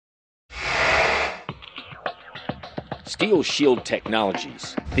Steel Shield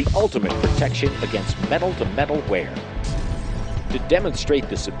Technologies, the ultimate protection against metal-to-metal wear. To demonstrate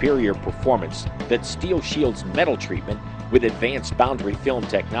the superior performance that Steel Shield's metal treatment with advanced boundary film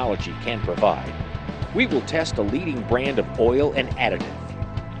technology can provide, we will test a leading brand of oil and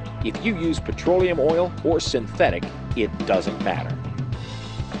additive. If you use petroleum oil or synthetic, it doesn't matter.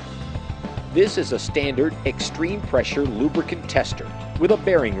 This is a standard extreme pressure lubricant tester with a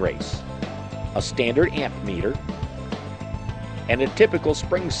bearing race, a standard amp meter, and a typical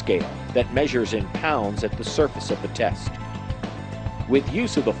spring scale that measures in pounds at the surface of the test. With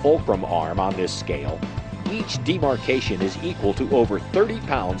use of the fulcrum arm on this scale, each demarcation is equal to over 30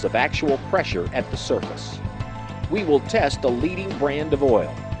 pounds of actual pressure at the surface. We will test a leading brand of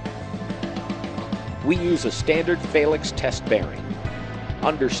oil. We use a standard Phalix test bearing.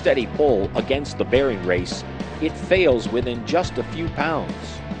 Under steady pull against the bearing race, it fails within just a few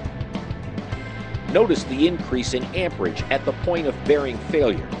pounds. Notice the increase in amperage at the point of bearing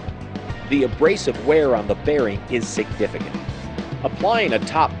failure. The abrasive wear on the bearing is significant. Applying a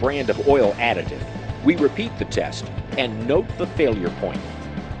top brand of oil additive, we repeat the test and note the failure point.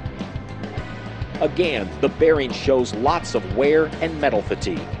 Again, the bearing shows lots of wear and metal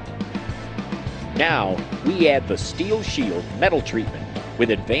fatigue. Now, we add the Steel Shield metal treatment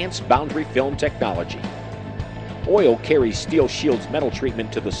with advanced boundary film technology. Oil carries Steel Shield's metal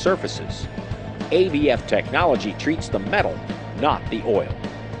treatment to the surfaces. ABF technology treats the metal, not the oil.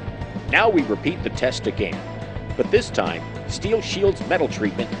 Now we repeat the test again, but this time, Steel Shield's metal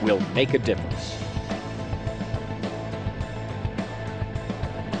treatment will make a difference.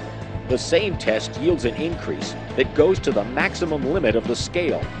 The same test yields an increase that goes to the maximum limit of the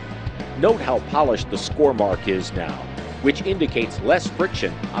scale. Note how polished the score mark is now, which indicates less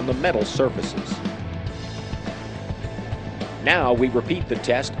friction on the metal surfaces. Now we repeat the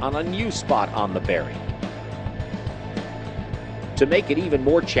test on a new spot on the bearing. To make it even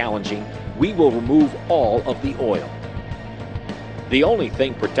more challenging, we will remove all of the oil. The only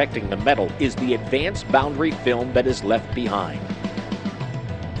thing protecting the metal is the advanced boundary film that is left behind.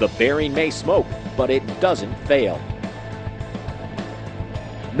 The bearing may smoke, but it doesn't fail.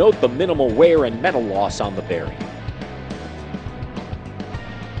 Note the minimal wear and metal loss on the bearing.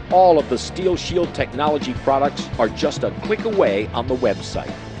 All of the Steel Shield technology products are just a click away on the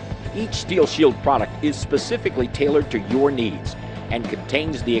website. Each Steel Shield product is specifically tailored to your needs and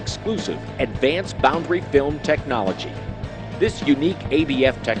contains the exclusive advanced boundary film technology. This unique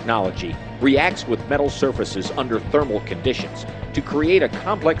ABF technology reacts with metal surfaces under thermal conditions to create a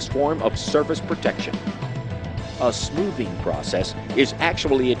complex form of surface protection. A smoothing process is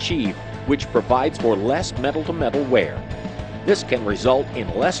actually achieved, which provides for less metal-to-metal wear. This can result in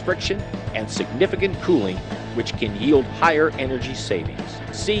less friction and significant cooling, which can yield higher energy savings.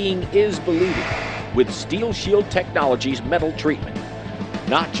 Seeing is believing with Steel Shield Technology's metal treatment.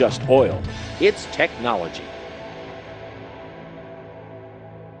 Not just oil, it's technology.